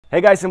Hey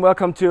guys, and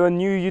welcome to a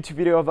new YouTube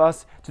video of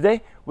us.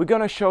 Today we're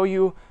gonna show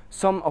you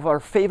some of our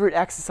favorite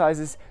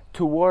exercises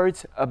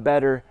towards a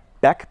better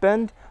back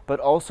bend, but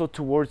also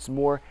towards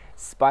more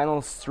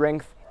spinal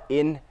strength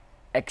in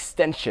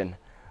extension.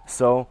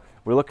 So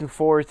we're looking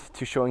forward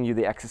to showing you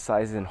the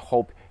exercises and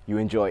hope you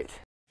enjoy it.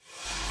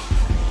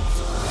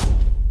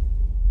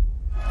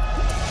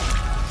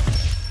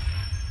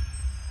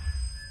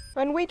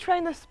 When we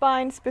train the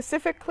spine,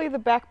 specifically the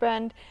back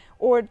bend,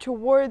 or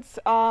towards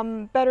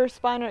better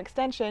spinal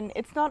extension,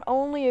 it's not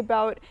only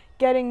about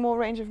getting more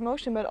range of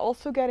motion, but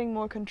also getting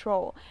more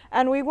control.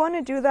 And we want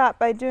to do that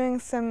by doing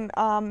some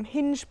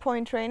hinge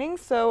point training.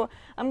 So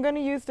I'm going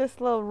to use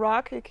this little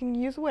rock. You can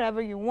use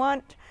whatever you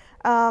want.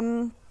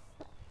 And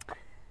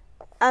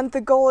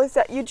the goal is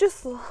that you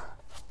just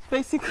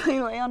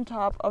basically lay on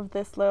top of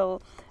this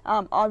little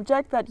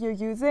object that you're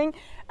using.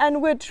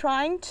 And we're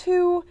trying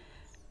to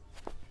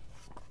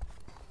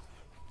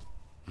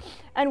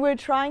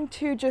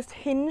just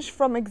hinge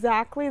from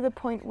exactly the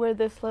point where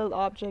this little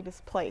object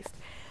is placed.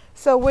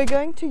 So we're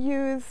going to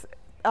use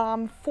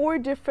 4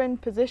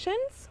 different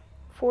positions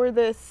for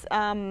this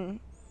and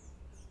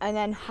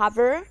then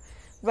hover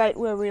right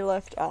where we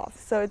left off.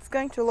 So it's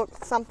going to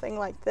look something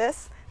like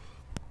this.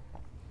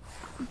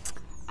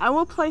 I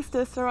will place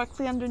this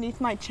directly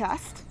underneath my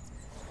chest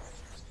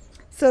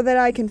so that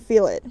I can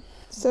feel it.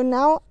 So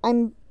now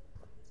I'm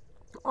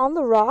on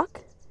the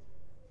rock.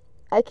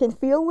 I can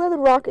feel where the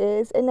rock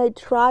is, and I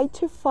try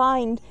to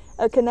find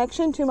a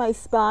connection to my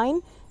spine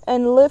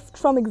and lift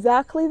from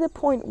exactly the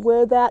point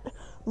where that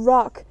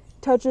rock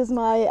touches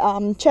my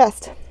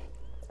chest.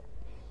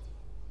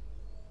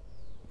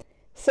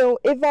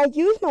 So if I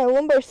use my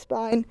lumbar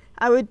spine,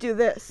 I would do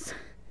this.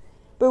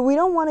 But we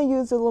don't want to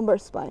use the lumbar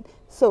spine.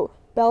 So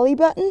belly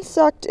button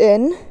sucked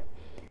in,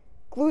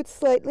 glutes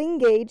slightly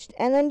engaged,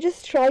 and then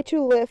just try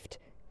to lift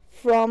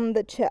from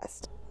the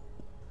chest.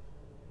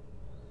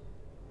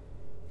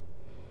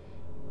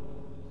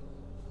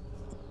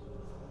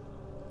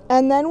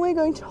 And then we're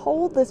going to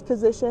hold this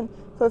position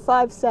for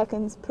 5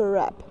 seconds per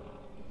rep.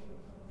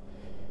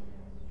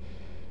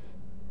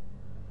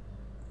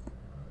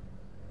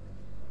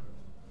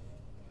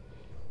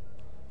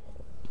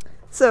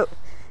 So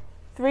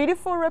 3 to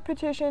 4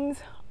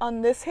 repetitions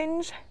on this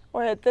hinge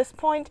or at this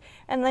point,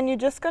 and then you're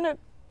just going to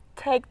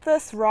take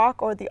this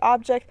rock or the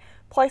object,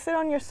 place it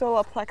on your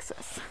solar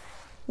plexus.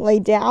 Lay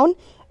down,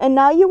 and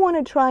now you want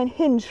to try and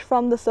hinge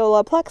from the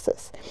solar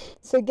plexus.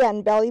 So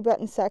again, belly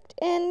button sucked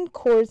in,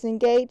 core is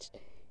engaged,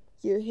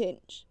 you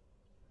hinge.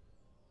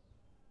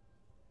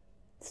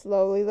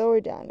 Slowly lower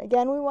down.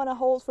 Again, we want to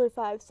hold for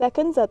 5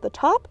 seconds at the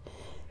top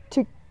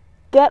to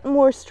get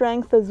more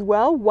strength as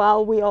well,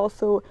 while we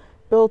also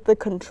build the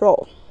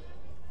control.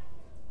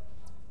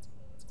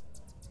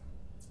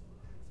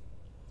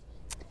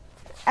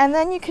 And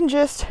then you can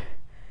just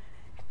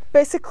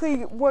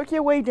basically work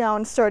your way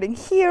down, starting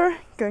here,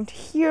 going to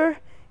here,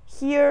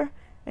 here,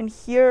 and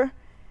here,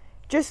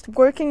 just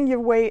working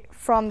your way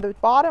from the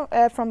bottom,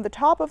 from the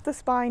top of the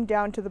spine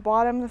down to the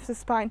bottom of the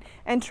spine,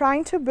 and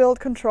trying to build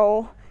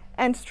control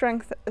and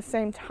strength at the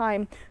same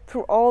time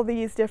through all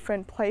these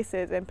different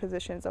places and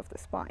positions of the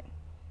spine.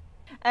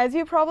 As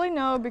you probably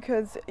know,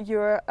 because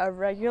you're a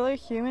regular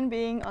human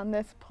being on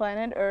this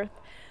planet Earth,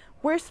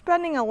 we're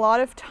spending a lot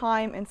of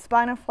time in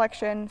spinal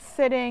flexion,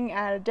 sitting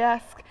at a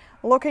desk,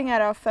 looking at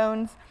our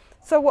phones.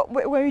 So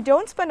what we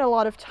don't spend a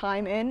lot of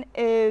time in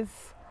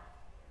is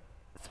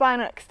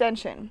spinal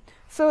extension.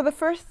 So the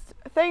first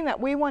thing that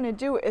we want to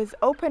do is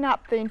open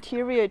up the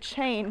anterior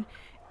chain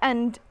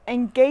and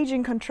engage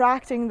in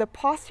contracting the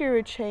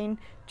posterior chain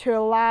to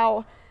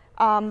allow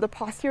the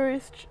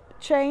posterior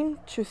chain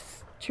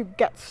to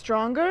get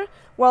stronger,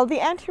 while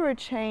the anterior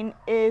chain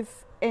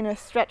is in a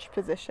stretch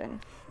position.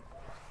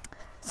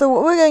 So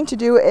what we're going to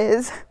do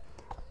is,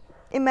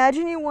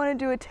 imagine you want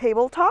to do a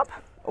tabletop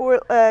or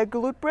a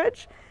glute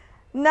bridge.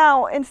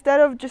 Now, instead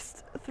of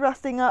just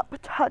thrusting up,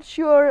 touch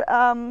your,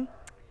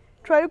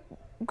 try to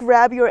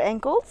grab your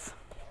ankles,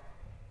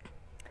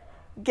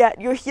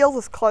 get your heels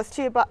as close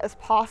to your butt as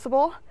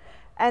possible,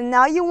 and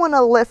now you want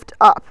to lift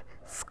up.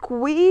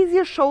 Squeeze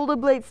your shoulder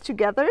blades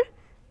together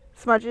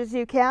as much as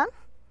you can,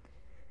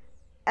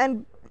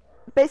 and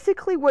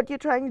basically what you're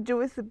trying to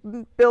do is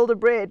build a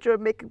bridge or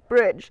make a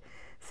bridge.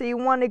 So you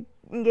want to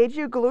engage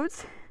your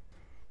glutes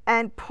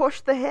and push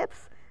the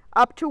hips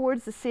up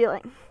towards the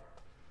ceiling.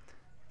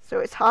 So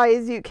as high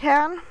as you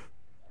can.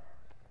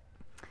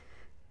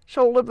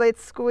 Shoulder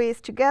blades squeeze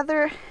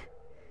together.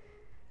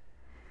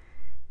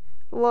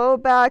 Lower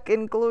back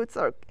and glutes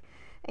are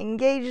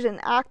engaged and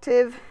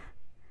active.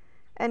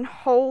 And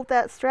hold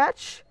that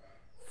stretch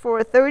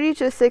for 30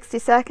 to 60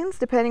 seconds,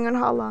 depending on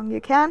how long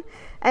you can.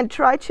 And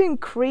try to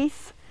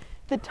increase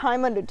the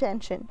time under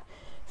tension.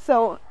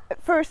 So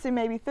at first it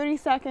may be 30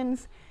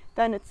 seconds,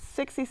 then it's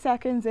 60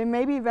 seconds, and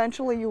maybe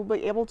eventually you'll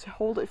be able to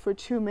hold it for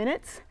 2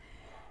 minutes.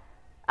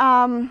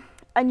 And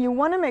you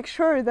want to make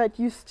sure that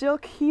you still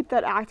keep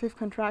that active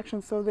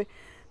contraction, so the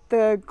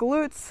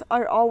glutes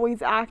are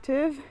always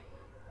active,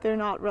 they're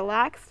not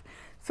relaxed,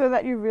 so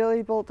that you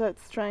really build that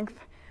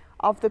strength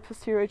of the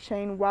posterior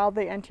chain while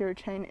the anterior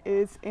chain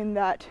is in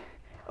that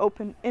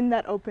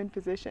open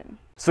position.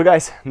 So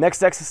guys,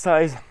 next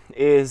exercise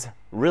is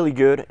really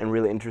good and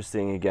really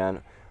interesting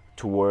again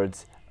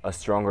towards a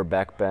stronger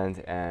back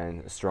bend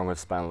and a stronger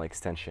spinal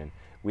extension.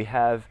 We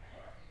have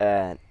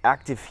an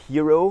active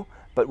hero,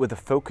 but with a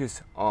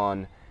focus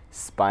on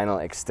spinal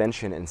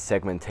extension and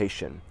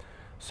segmentation.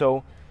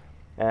 So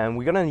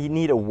we're gonna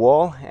need a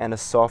wall and a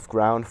soft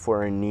ground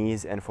for our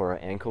knees and for our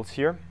ankles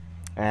here.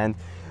 And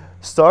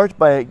start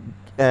by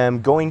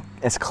going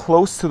as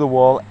close to the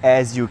wall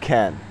as you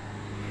can.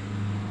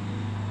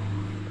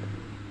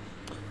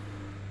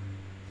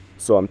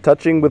 So I'm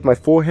touching with my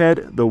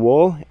forehead the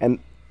wall, and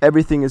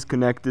everything is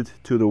connected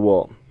to the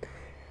wall.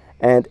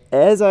 And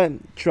as I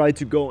try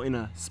to go in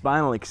a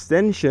spinal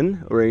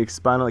extension or a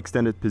spinal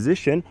extended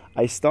position,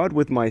 I start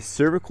with my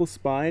cervical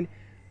spine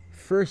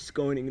first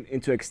going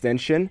into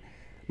extension.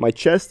 My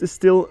chest is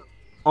still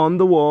on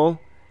the wall,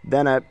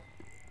 then I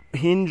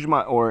hinge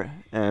my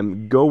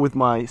go with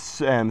my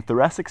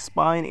thoracic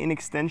spine in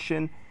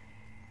extension,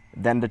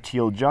 then the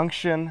tibial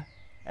junction,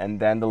 and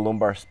then the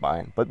lumbar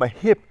spine. But my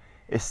hip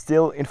is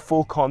still in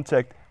full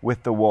contact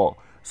with the wall.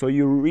 So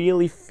you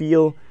really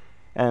feel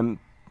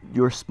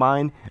your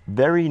spine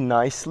very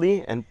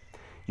nicely, and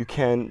you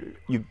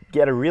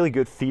get a really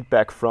good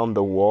feedback from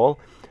the wall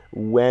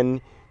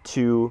when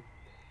to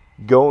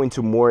go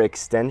into more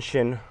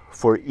extension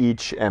for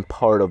each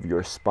part of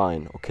your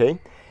spine, okay?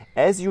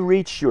 As you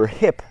reach your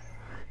hip,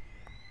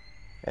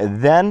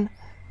 and then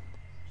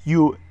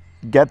you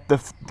get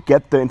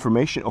the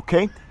information,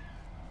 okay?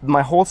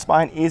 My whole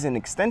spine is in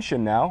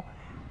extension now,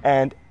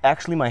 and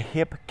actually my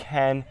hip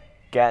can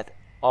get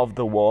off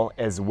the wall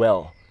as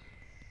well.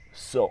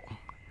 So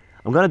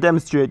I'm gonna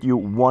demonstrate you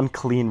one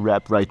clean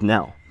rep right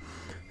now.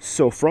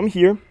 So from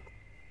here,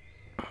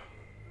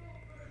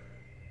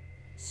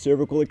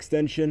 cervical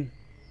extension,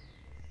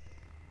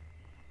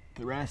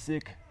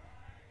 thoracic,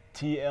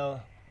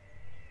 TL,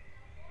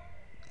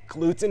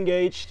 glutes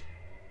engaged,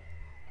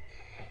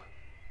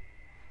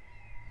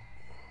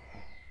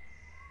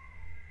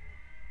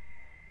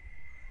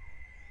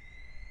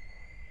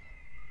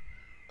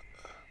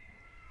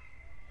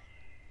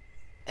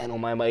 and on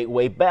my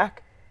way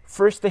back,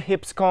 first the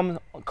hips comes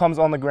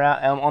on the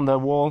ground, on the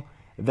wall,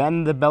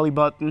 then the belly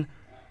button,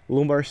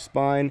 lumbar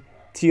spine,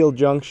 tibial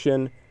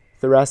junction,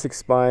 thoracic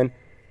spine,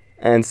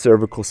 and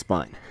cervical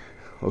spine.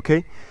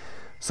 Okay,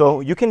 so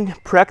you can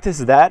practice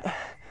that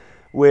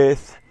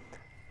with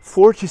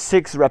 4 to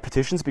 6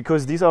 repetitions,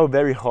 because these are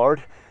very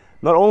hard,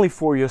 not only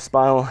for your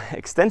spinal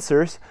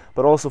extensors,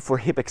 but also for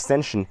hip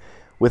extension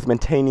with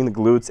maintaining the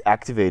glutes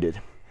activated.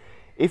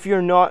 If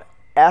you're not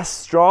as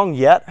strong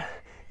yet,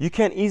 you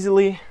can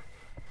easily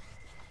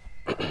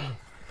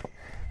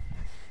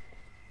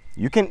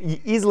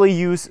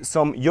use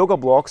some yoga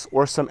blocks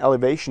or some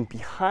elevation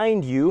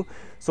behind you,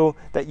 so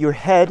that your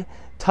head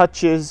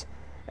touches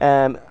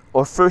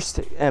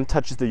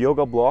touches the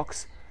yoga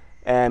blocks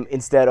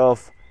instead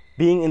of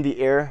being in the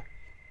air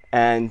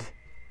and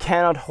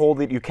cannot hold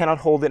it. You cannot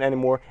hold it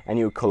anymore and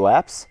you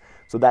collapse.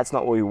 So that's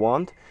not what you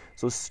want.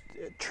 So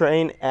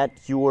train at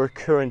your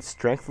current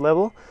strength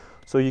level.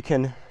 So you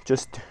can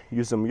just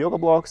use some yoga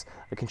blocks.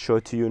 I can show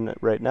it to you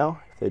right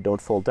now if they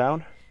don't fall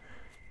down.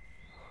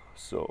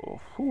 So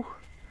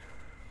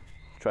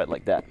try it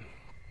like that.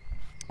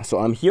 So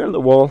I'm here on the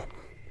wall,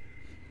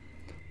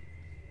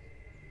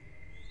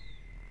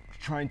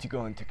 trying to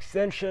go into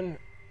extension,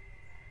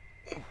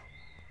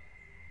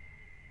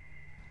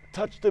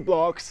 touch the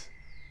blocks,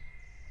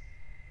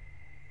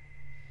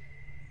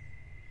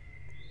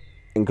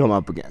 and come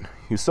up again.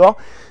 You saw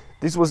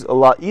this was a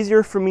lot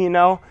easier for me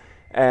now,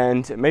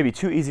 and maybe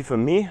too easy for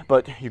me,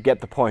 but you get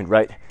the point,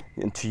 right?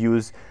 And to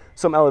use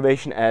some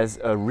elevation as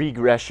a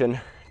regression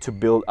to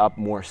build up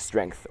more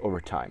strength over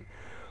time.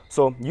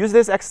 So use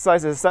this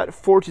exercise as a set,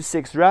 4 to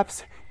 6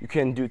 reps. You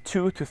can do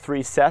 2 to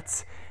 3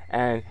 sets,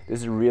 and this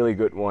is a really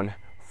good one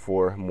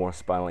for more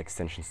spinal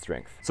extension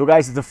strength. So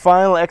guys, the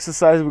final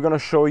exercise we're gonna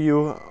show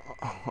you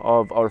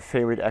of our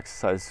favorite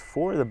exercise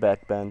for the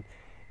back bend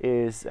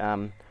is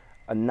a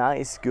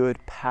nice, good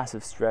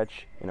passive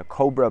stretch in a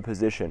cobra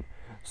position.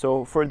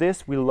 So for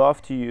this, we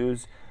love to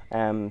use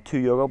 2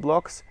 yoga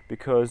blocks,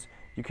 because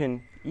you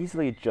can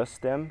easily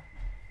adjust them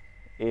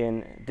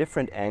in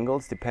different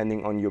angles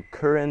depending on your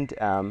current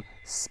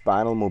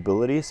spinal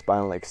mobility,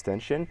 spinal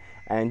extension,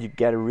 and you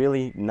get a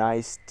really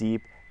nice,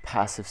 deep,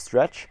 passive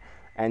stretch,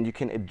 and you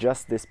can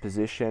adjust this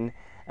position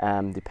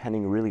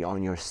depending really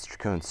on your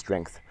current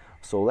strength.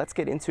 So let's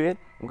get into it.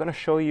 I'm going to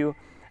show you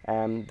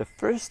the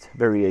first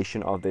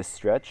variation of this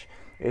stretch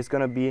is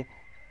going to be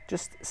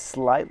just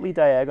slightly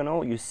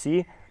diagonal. You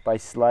see, by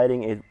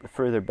sliding it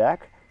further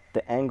back,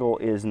 the angle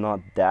is not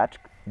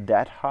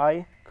that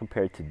high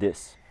compared to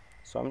this.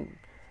 So I'm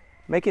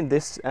making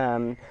this,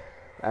 I'm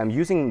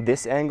using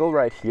this angle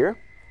right here,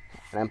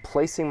 and I'm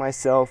placing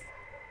myself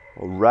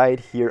right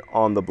here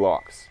on the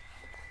blocks.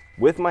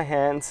 With my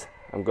hands,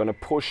 I'm gonna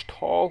push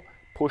tall,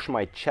 push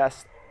my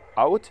chest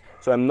out.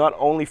 So I'm not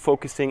only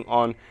focusing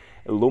on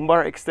a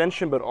lumbar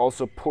extension, but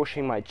also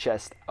pushing my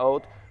chest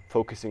out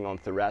focusing on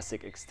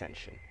thoracic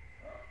extension.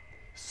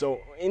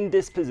 So in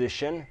this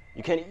position,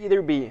 you can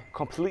either be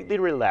completely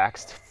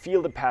relaxed,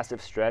 feel the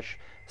passive stretch,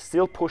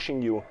 still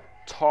pushing you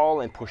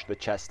tall and push the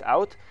chest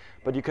out,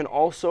 but you can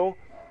also,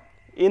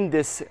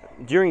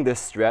 during this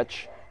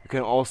stretch, you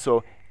can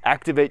also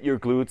activate your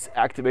glutes,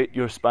 activate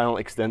your spinal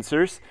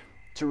extensors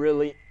to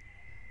really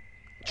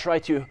try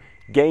to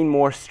gain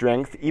more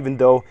strength, even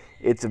though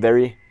it's a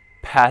very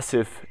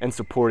passive and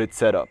supported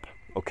setup,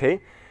 okay?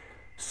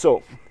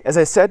 So, as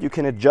I said, you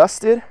can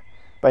adjust it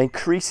by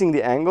increasing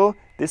the angle.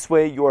 This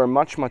way you are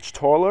much, much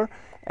taller,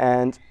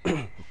 and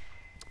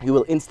you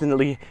will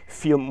instantly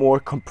feel more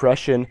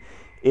compression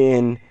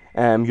in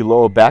your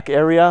lower back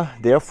area.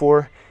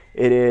 Therefore,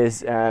 it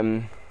is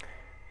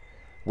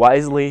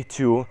wisely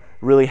to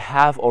really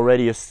have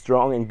already a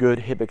strong and good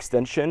hip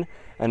extension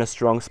and a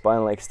strong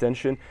spinal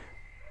extension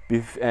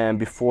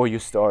before you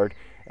start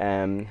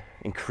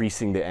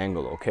increasing the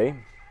angle, okay?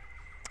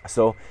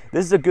 So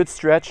this is a good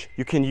stretch.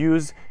 You can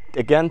use,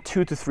 again,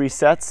 2 to 3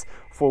 sets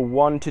for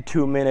 1 to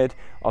 2 minutes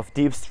of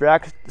deep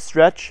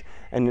stretch,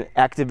 and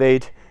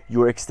activate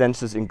your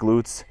extensors and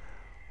glutes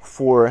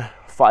for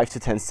 5 to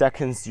 10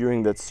 seconds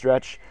during that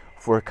stretch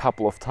for a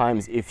couple of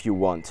times if you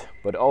want.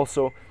 But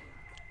also,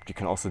 you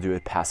can also do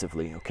it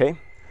passively, okay?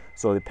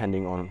 So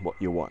depending on what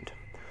you want.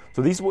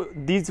 So these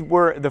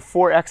were the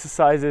 4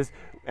 exercises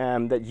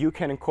that you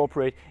can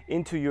incorporate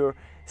into your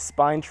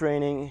spine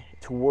training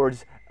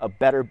towards a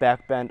better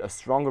back bend, a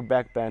stronger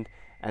back bend,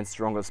 and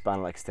stronger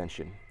spinal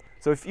extension.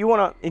 So if you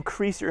want to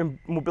increase your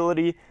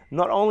mobility,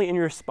 not only in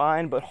your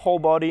spine, but whole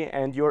body,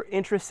 and you're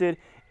interested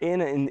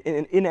in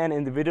an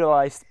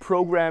individualized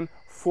program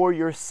for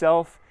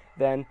yourself,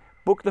 then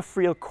book the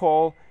free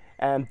call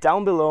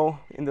down below,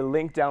 in the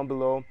link down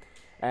below,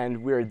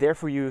 and we're there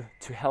for you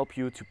to help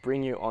you, to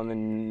bring you on the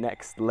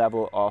next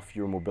level of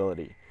your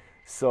mobility.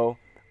 So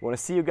I want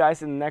to see you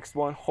guys in the next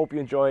one. Hope you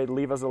enjoyed.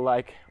 Leave us a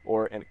like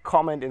or a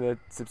comment in the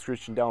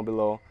subscription down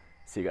below.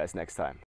 See you guys next time.